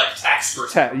for like tax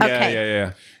purposes. Okay.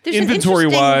 Yeah. There's an Inventory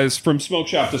interesting- wise, from smoke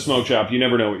shop to smoke shop, you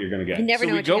never know what you're going to get. You never so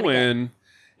know we what you're go gonna get. in,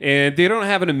 and they don't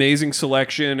have an amazing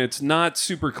selection. It's not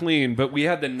super clean, but we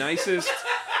had the nicest.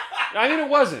 I mean, it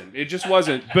wasn't. It just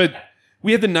wasn't. But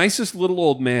we had the nicest little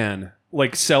old man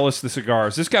like sell us the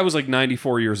cigars. This guy was like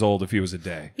 94 years old if he was a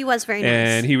day. He was very nice.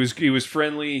 And he was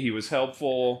friendly, he was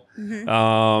helpful.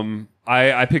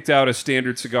 I picked out a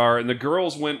standard cigar, and the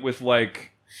girls went with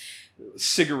like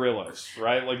cigarillos,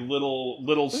 right? Like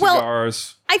little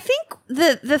cigars. I think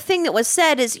the thing that was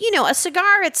said is, a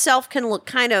cigar itself can look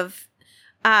kind of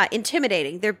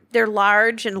intimidating. They're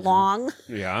large and long,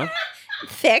 Yeah.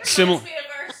 thick.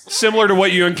 Similar to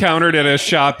what you encountered at a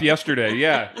shop yesterday.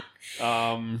 Yeah.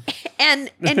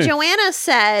 And Joanna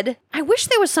said, I wish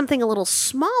there was something a little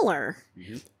smaller.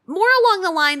 More along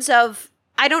the lines of,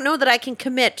 I don't know that I can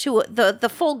commit to the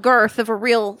full girth of a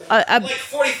real... Like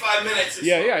 45 minutes.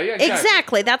 Yeah,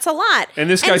 exactly. That's a lot. And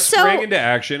this guy sprang into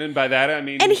action, and by that I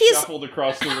mean and he shuffled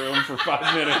across the room for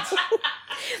 5 minutes.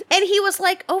 And he was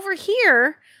like, over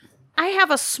here, I have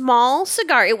a small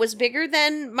cigar. It was bigger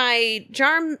than my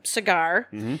Jarm cigar.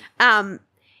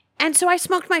 And so I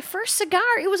smoked my first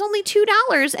cigar. It was only $2,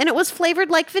 and it was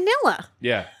flavored like vanilla.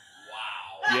 Yeah.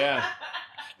 Wow. Yeah.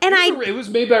 And it was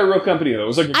made by a real company, though. It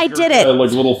was like I did it.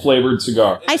 Like little flavored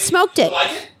cigar. I smoked it. You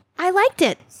like it? I liked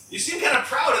it. You seem kind of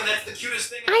proud, and that's the cutest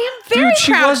thing. I am very Dude,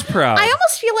 she proud. was proud. I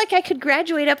almost feel like I could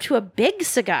graduate up to a big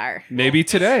cigar. Maybe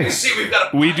today. See, we've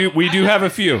got We do have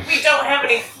a few. We don't have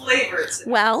any flavors.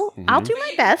 Well, I'll do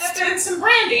my best. Put in some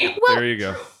brandy. Well, There you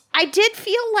go. I did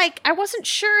feel like I wasn't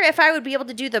sure if I would be able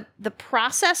to do the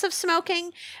process of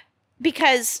smoking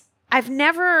because I've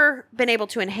never been able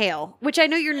to inhale, which I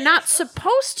know you're not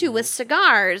supposed to with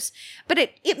cigars, but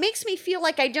it makes me feel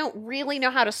like I don't really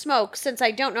know how to smoke since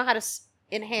I don't know how to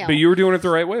inhale. But you were doing it the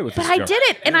right way with the But cigar. I did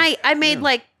it, and I made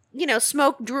like,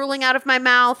 smoke drooling out of my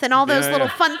mouth and all those little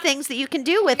fun things that you can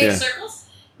do with Make it. circles?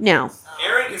 No,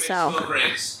 Aaron can make So. smoke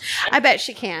rings. I bet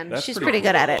she can. That's She's pretty pretty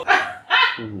good at it.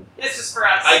 This is for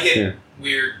us. I get Yeah.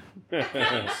 weird.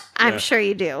 I'm sure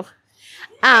you do.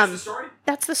 That's the story?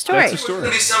 That's the story. That's the There's story.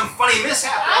 going to be some funny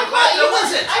mishap. I I'm glad there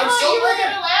wasn't. I I'm thought so you were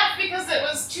glad. gonna laugh because it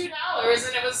was $2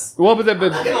 and it was. Well, but I'm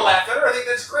going to laugh at her. I think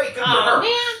that's great. Good for Oh her.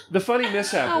 man! the funny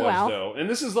mishap Oh, was, well. though, and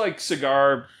this is like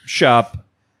cigar shop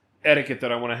etiquette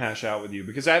that I want to hash out with you,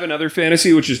 because I have another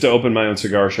fantasy, which is to open my own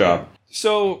cigar shop.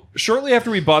 So, shortly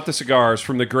after we bought the cigars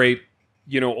from the great,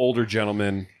 older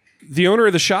gentleman, the owner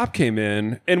of the shop came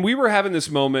in, and we were having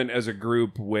this moment as a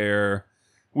group where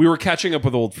we were catching up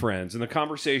with old friends, and the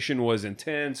conversation was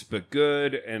intense but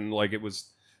good, and like it was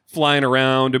flying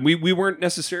around, and we weren't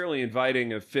necessarily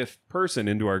inviting a fifth person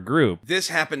into our group. This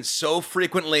happens so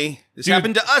frequently. This Dude.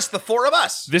 happened to us, the four of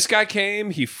us. This guy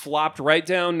came, he flopped right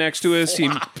down next to us.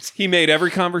 Flopped. He made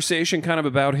every conversation kind of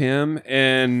about him,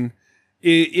 and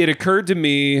it occurred to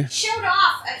me, Showed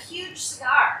off a huge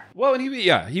cigar. well, and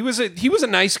he was a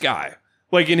nice guy.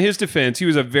 Like, in his defense, he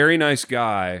was a very nice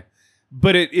guy,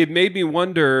 but it made me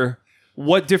wonder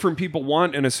what different people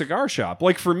want in a cigar shop.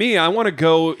 Like, for me, I want to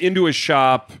go into a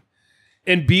shop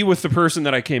and be with the person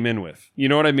that I came in with. You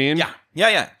know what I mean? Yeah.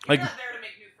 Like, You're not there to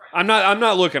make new friends. I'm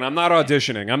not looking. I'm not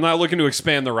auditioning. I'm not looking to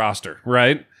expand the roster,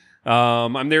 right?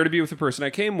 I'm there to be with the person I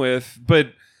came with.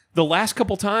 But the last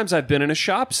couple times I've been in a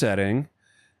shop setting,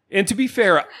 and to be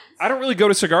fair, I don't really go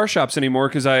to cigar shops anymore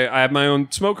because I have my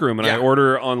own smoke room and I Yeah.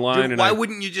 order online. Dude, and why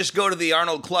wouldn't you just go to the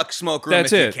Arnold Cluck smoke room?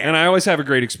 that's if it. You can? And I always have a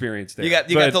great experience there. You got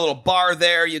But the little bar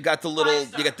there. You got the little.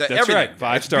 You got the that's everything. right, It's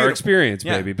 5-star beautiful. experience,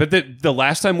 Yeah. baby. But the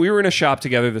last time we were in a shop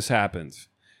together, this happened.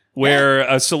 Where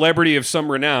a celebrity of some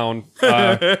renown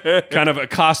kind of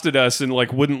accosted us and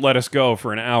like wouldn't let us go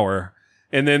for an hour.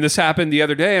 And then this happened the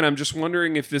other day, and I'm just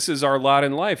wondering if this is our lot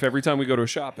in life every time we go to a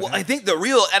shop. Well, I think the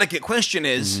real etiquette question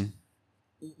is,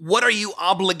 what are you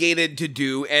obligated to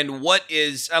do, and what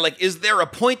is is there a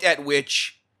point at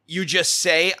which you just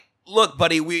say, "Look,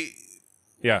 buddy, we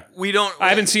don't." I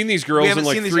haven't seen these girls we in haven't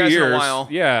like seen these 3 guys in a years. while.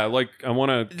 Yeah, like I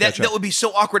want to catch That up. would be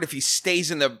so awkward if he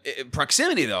stays in the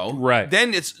proximity, though. Right.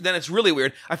 Then it's really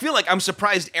weird. I feel like I'm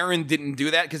surprised Aaron didn't do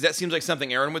that because that seems like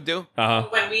something Aaron would do.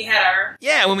 When we had our.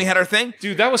 Yeah, when we had our thing.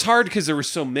 Dude, that was hard because there were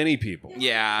so many people.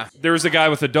 Yeah. There was the guy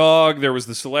with the dog. There was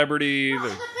the celebrity. Well, the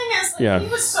thing is, Yeah. he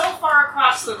was so far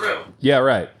across the room. Yeah,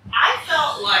 right. I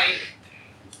felt like,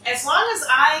 as long as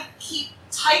I keep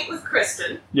tight with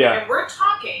Kristen, Yeah. and we're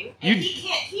talking, and You- he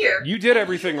can't hear. You did and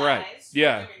everything you right. guys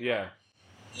Yeah, were doing yeah. right.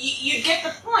 You get the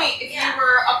point if Yeah. you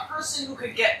were a person who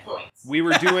could get points. We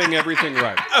were doing everything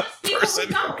right. People Person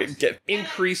who who don't. could get.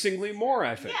 Increasingly more,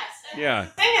 I think. Yes. And Yeah.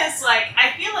 The thing is,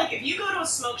 I feel like if you go to a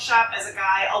smoke shop as a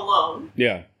guy alone,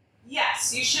 Yeah.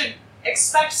 yes, you should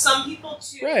expect some people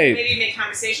to Right. maybe make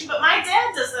conversation. But my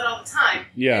dad does that all the time.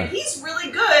 Yeah. And he's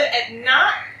really good at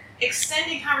not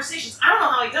extending conversations. I don't know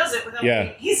how he does it without Yeah.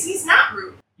 being, he's not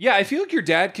rude. Yeah, I feel like your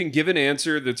dad can give an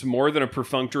answer that's more than a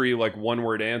perfunctory, like,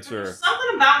 one-word answer. There's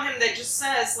something about him that just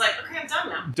says, like, okay, I'm done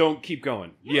now. Don't keep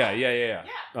going. Yeah.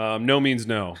 No means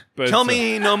no. But Tell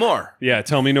me no more. Yeah,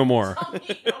 tell me no more. Tell me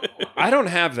no more. I don't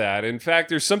have that. In fact,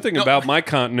 there's something about my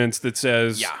continence that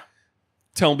says,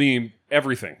 tell me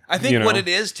everything. I think what it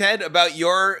is, Ted, about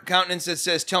your countenance that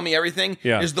says "tell me everything"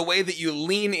 is the way that you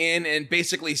lean in and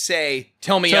basically say,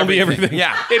 "Tell me everything."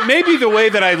 Yeah, it may be the way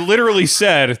that I literally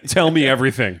said, "Tell me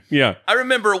everything." Yeah, I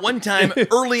remember one time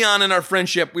early on in our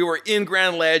friendship, we were in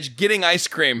Grand Ledge getting ice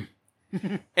cream,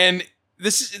 and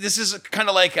this is kind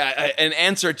of like an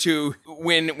answer to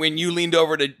when you leaned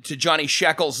over to Johnny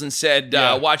Shekels and said,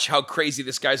 "Watch how crazy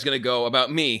this guy's going to go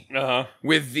about me."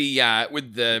 With the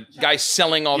guy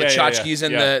selling all the tchotchkes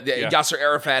and the Yasser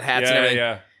Arafat hats and everything.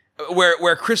 Yeah.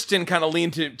 Where Kristen kind of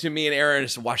leaned to me and Aaron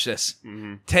and said, "Watch this.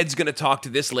 Ted's going to talk to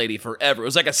this lady forever." It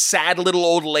was like a sad little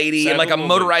old lady in like a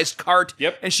motorized cart.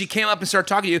 Yep. And she came up and started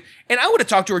talking to you, and I would have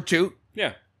talked to her too.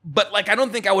 Yeah. But like, I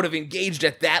don't think I would have engaged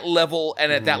at that level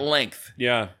and at that length.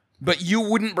 Yeah. But you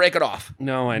wouldn't break it off.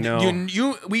 No, I know.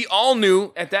 We all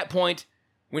knew at that point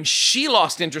when she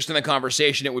lost interest in the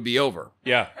conversation, it would be over.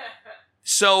 Yeah.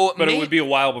 So, but it would be a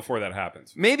while before that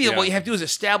happens. Maybe what you have to do is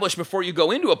establish before you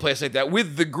go into a place like that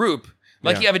with the group.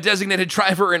 Like you have a designated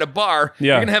driver in a bar,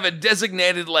 you're gonna have a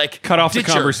designated cut off ditcher.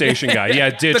 The conversation guy.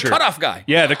 Yeah, ditcher. The cutoff guy.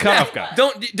 Yeah, the cutoff guy.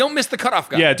 Don't miss the cutoff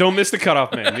guy. Yeah, don't miss the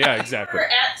cutoff man. Yeah, exactly. We were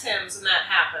at Tim's and that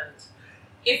happened.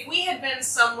 If we had been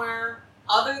somewhere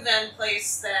other than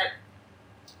place that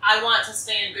I want to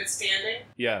stay in good standing,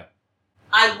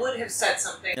 I would have said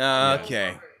something.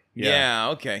 Okay. Yeah,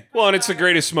 okay. Well, and it's the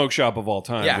greatest smoke shop of all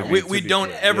time. Yeah, we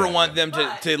don't ever want them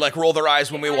to like roll their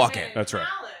eyes when we walk in. That's right.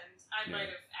 Holland, I might have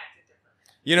acted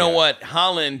differently. You know what?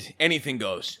 Holland, anything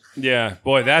goes. Yeah,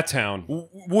 boy, that town.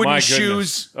 Wooden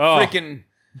shoes, freaking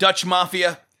Dutch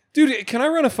mafia. Dude, can I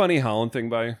run a funny Holland thing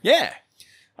by you? Yeah.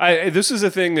 This is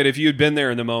a thing that if you'd been there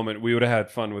in the moment, we would have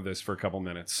had fun with this for a couple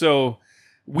minutes. So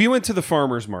we went to the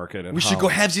farmer's market. We should go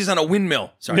halvesies on a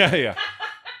windmill. Sorry. Yeah.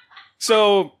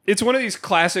 So it's one of these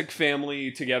classic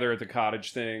family together at the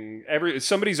cottage thing.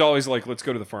 Somebody's always like, let's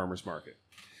go to the farmer's market.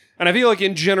 And I feel like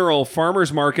in general,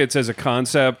 farmer's markets as a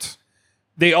concept,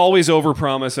 they always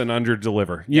overpromise and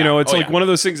underdeliver. You know, it's one of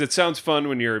those things that sounds fun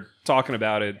when you're talking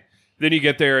about it. Then you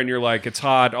get there and you're like, it's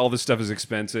hot, all this stuff is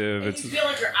expensive. And you feel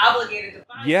like you're obligated to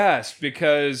buy Yes,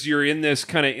 because you're in this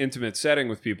kind of intimate setting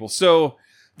with people. So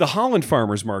the Holland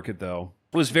Farmers Market, though,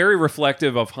 was very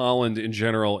reflective of Holland in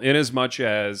general, in as much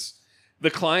as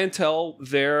the clientele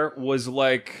there was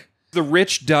like the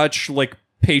rich Dutch, like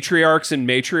patriarchs and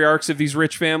matriarchs of these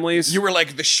rich families. You were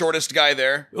like the shortest guy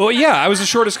there. Oh, yeah, I was the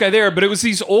shortest guy there, but it was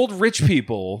these old rich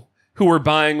people who were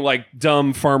buying like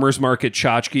dumb farmers market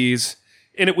tchotchkes.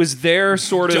 And it was their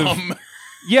sort of... Dumb.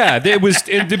 Yeah, it was,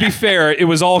 and to be fair, it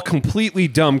was all completely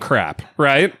dumb crap,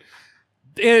 right?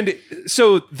 And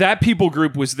so that people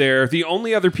group was there. The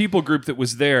only other people group that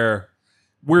was there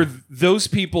were those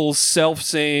people's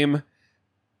self-same,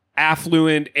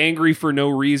 affluent, angry for no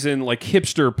reason, like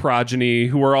hipster progeny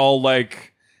who are all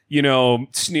like, you know,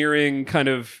 sneering kind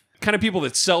of people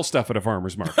that sell stuff at a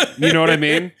farmer's market. You know what I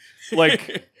mean?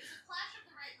 Like,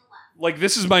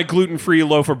 this is my gluten-free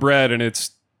loaf of bread, and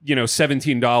it's, you know,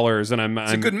 $17, and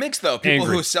It's a good mix, though. People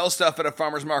angry. who sell stuff at a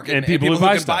farmer's market and people who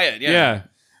buy can stuff. buy it. Yeah.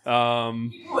 People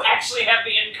who actually have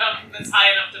the income that's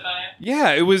high enough to buy it.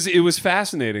 Yeah, it was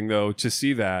fascinating, though, to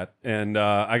see that, and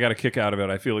I got a kick out of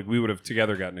it. I feel like we would have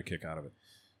together gotten a kick out of it.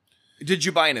 Did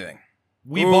you buy anything?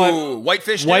 We bought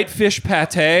whitefish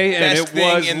pate, and Best it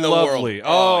thing was in the lovely. world.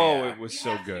 Oh, yeah. It was You so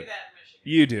have to good. do that in Michigan.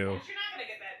 You do. You're not going to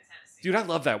get that in Tennessee. Dude, I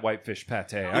love that whitefish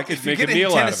pate. I could If you make a get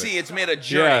meal in out of Tennessee, it. it's made a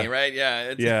journey, Yeah. right?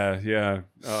 Yeah.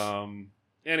 Yeah.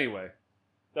 Anyway,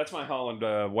 that's my Holland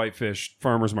whitefish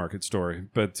farmer's market story.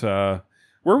 But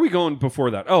where are we going before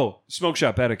that? Oh, smoke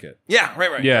shop etiquette. Yeah,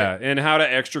 right. Yeah, and how to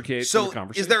extricate from the So,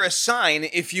 conversation. is there a sign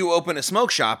if you open a smoke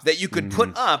shop that you could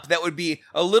put up that would be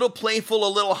a little playful, a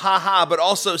little ha-ha, but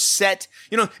also set?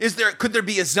 You know, could there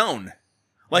be a zone?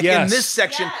 Like in Yes. this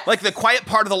section, Yes. like the quiet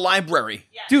part of the library.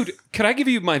 Yes. Dude, could I give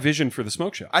you my vision for the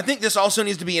smoke shop? I think this also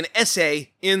needs to be an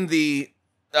essay in the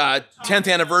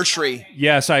 10th anniversary.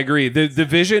 Yes, I agree. The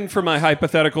vision for my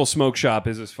hypothetical smoke shop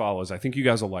is as follows. I think you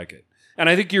guys will like it. And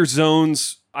I think your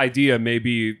zone's idea may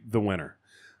be the winner.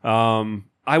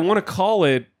 I want to call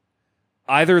it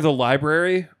either the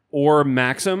library or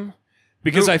Maxim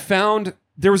because I found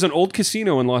there was an old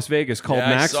casino in Las Vegas called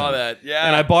Maxim. I saw that. Yeah.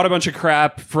 And I bought a bunch of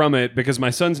crap from it because my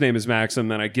son's name is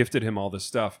Maxim and I gifted him all this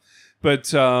stuff. But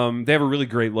they have a really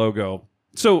great logo.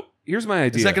 So here's my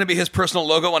idea. Is that going to be his personal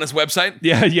logo on his website?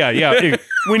 Yeah.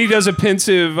 When he does a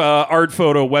pensive art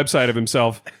photo website of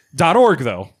himself. .org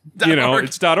though. You know, .org,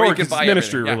 it's where you .org. can It's buy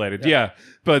ministry everything. related. Yeah. Yeah.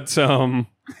 But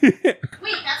Wait,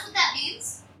 that's what that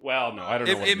means? Well, no, I don't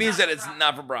know. what It means that it's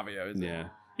not for Bravio. Yeah.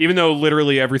 Even though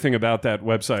literally everything about that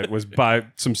website was by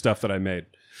some stuff that I made.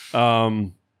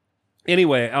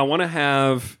 Anyway, I want to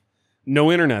have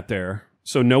no internet there.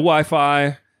 So no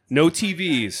Wi-Fi, no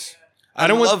TVs. I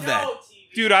don't love want that.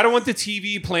 Dude, I don't want the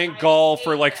TV playing golf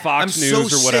or like Fox I'm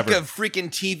News so or whatever. sick of freaking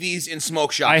TVs in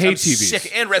smoke shops. I hate I'm TVs.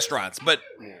 Sick, and restaurants, but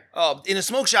in a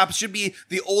smoke shop, it should be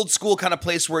the old school kind of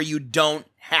place where you don't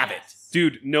have it.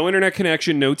 Dude, no internet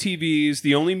connection, no TVs.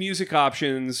 The only music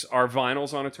options are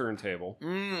vinyls on a turntable.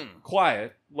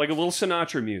 Quiet, like a little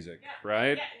Sinatra music,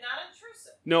 right? Yeah, not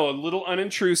intrusive. No, a little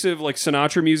unintrusive, like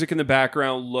Sinatra music in the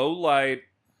background, low light,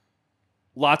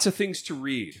 lots of things to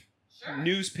read. Sure.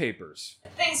 Newspapers.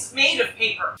 Things made of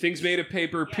paper. Things made of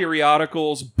paper,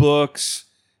 periodicals, books.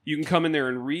 You can come in there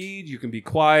and read. You can be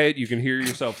quiet. You can hear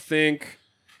yourself think.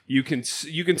 You can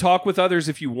talk with others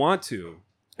if you want to.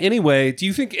 Anyway, do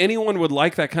you think anyone would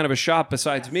like that kind of a shop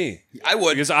besides me? I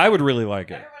would. Because I would really like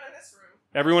it. Everyone in this room.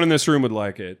 Everyone in this room would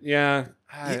like it. Yeah.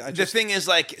 The thing is,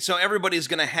 like, so everybody's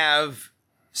going to have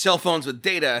cell phones with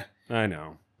data. I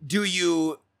know. Do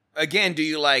you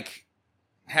like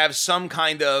have some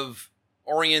kind of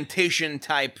orientation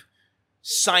type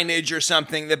signage or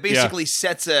something that basically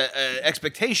sets a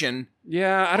expectation?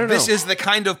 Yeah, I don't know. This is the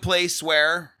kind of place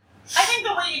where I think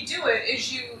the way you do it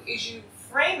is you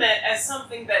frame it as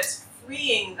something that's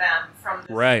freeing them from this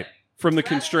Right. thing. From the Rather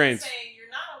than constraints. saying you're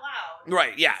not allowed.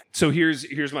 right, yeah. So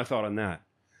here's my thought on that.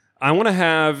 I want to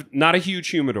have not a huge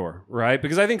humidor, right?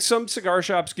 Because I think some cigar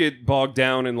shops get bogged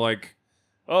down in like,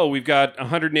 oh, we've got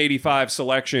 185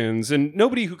 selections, and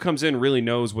nobody who comes in really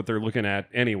knows what they're looking at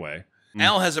anyway.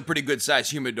 Al has a pretty good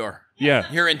sized humidor Yeah.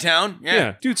 here in town.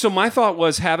 Yeah. Dude, so my thought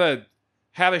was have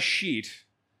a sheet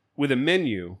with a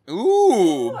menu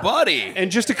Ooh, buddy. and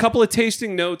just a couple of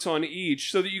tasting notes on each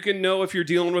so that you can know if you're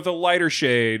dealing with a lighter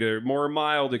shade or more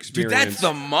mild Dude, experience. that's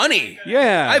the money.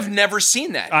 Yeah. I've never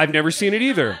seen that. I've never seen it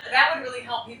either. That would really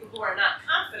help people who are not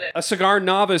confident. A cigar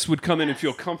novice would come in and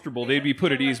feel comfortable. They'd be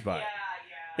put at ease by it. Yeah.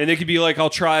 And they could be like, I'll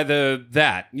try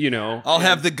that, you know. I'll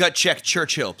have the gut check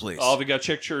Churchill, please. All the gut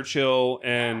check Churchill.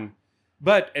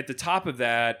 But at the top of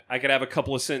that, I could have a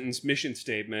couple of sentence mission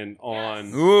statement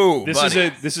on Ooh, this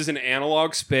buddy. this is an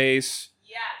analog space.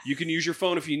 Yes. You can use your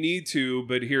phone if you need to,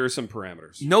 but here are some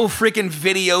parameters. No freaking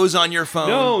videos on your phone.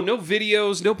 No Oh,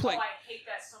 videos, no play. I hate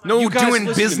that so much. No You guys doing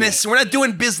listen to business. We're not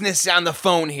doing business on the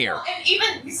phone here. And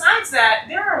even besides that,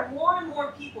 there are more and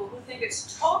more people who think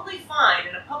it's totally fine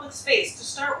in a public space to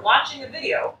start watching a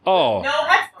video. Oh, No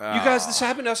headphones. you guys, this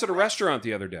happened to us at a restaurant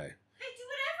the other day. They do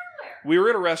it everywhere. We were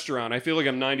at a restaurant. I feel like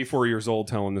I'm 94 years old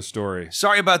telling this story.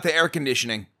 Sorry about the air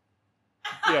conditioning.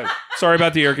 Yeah, sorry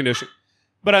about the air conditioning.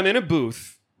 But I'm in a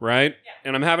booth, right? Yeah.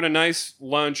 And I'm having a nice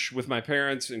lunch with my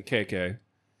parents and KK.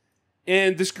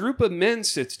 And this group of men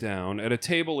sits down at a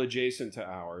table adjacent to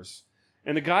ours.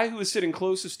 And the guy who is sitting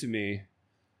closest to me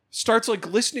starts like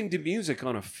listening to music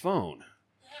on a phone.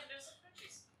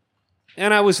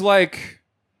 And I was like,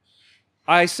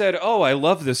 I said, oh, I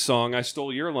love this song. I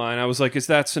stole your line. I was like, is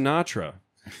that Sinatra?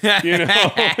 You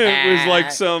know, it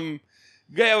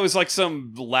was like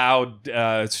some loud,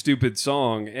 stupid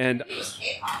song. And It's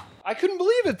K-pop. I couldn't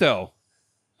believe it, though.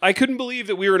 I couldn't believe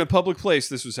that we were in a public place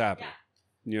this was happening.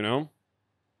 You know?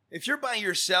 If you're by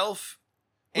yourself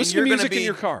and Listen you're to going to music be in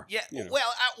your car. Yeah, You know.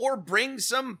 well, or bring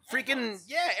some freaking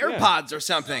AirPods or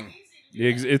something.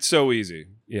 It's so easy.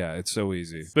 Yeah, it's so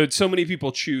easy. But so many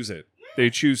people choose it. They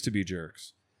choose to be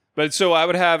jerks. But so I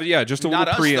would have, just a Not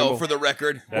little us preamble. though, for the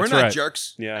record. That's We're not right.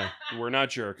 jerks. Yeah, we're not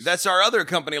jerks. That's our other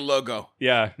company logo.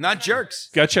 yeah. Not jerks.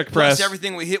 Gut Check Plus, Press.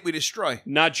 everything we hit, we destroy.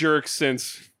 Not jerks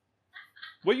since.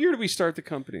 What year did we start the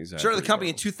companies at? Started the company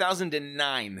in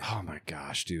 2009. Oh my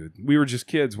gosh, dude. We were just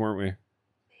kids, weren't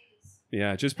we?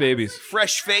 Yeah, just babies.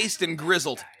 Fresh faced and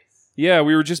grizzled. Yeah,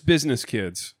 we were just business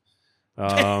kids.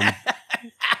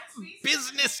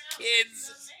 Business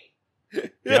kids.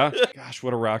 Yeah. Gosh,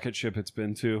 what a rocket ship it's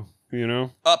been to, you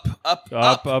know? Up. Up.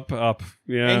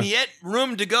 Yeah. And yet,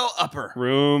 room to go upper.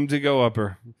 Room to go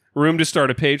upper. Room to start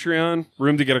a Patreon.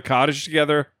 Room to get a cottage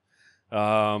together.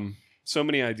 So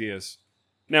many ideas.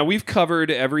 Now, we've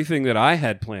covered everything that I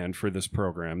had planned for this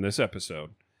program, this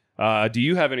episode. Do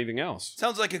you have anything else?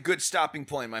 Sounds like a good stopping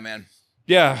point, my man.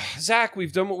 Yeah, Zach,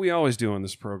 we've done what we always do on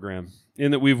this program,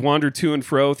 in that we've wandered to and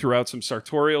fro throughout some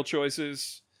sartorial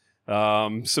choices,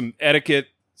 some etiquette,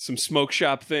 some smoke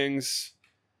shop things,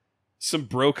 some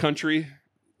bro country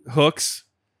hooks,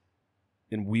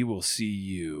 and we will see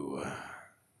you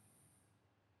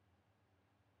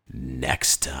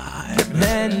next time.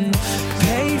 Then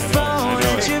pay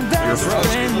for your best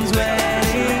friend's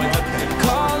wedding.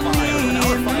 Call me in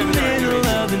the middle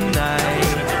of the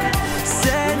night.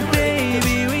 Said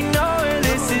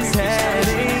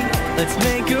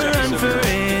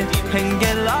and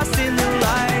get lost in the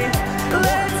light.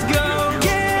 Let's go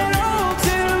get old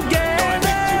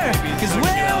together, 'cause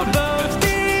we'll both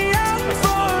be young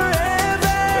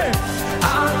forever.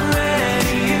 I'm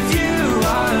ready if you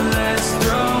are. Let's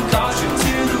throw caution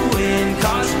to the wind,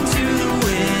 caution to the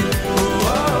wind.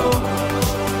 Whoa.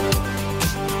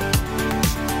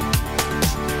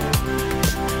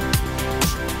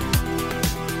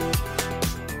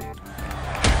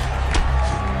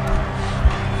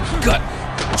 Gut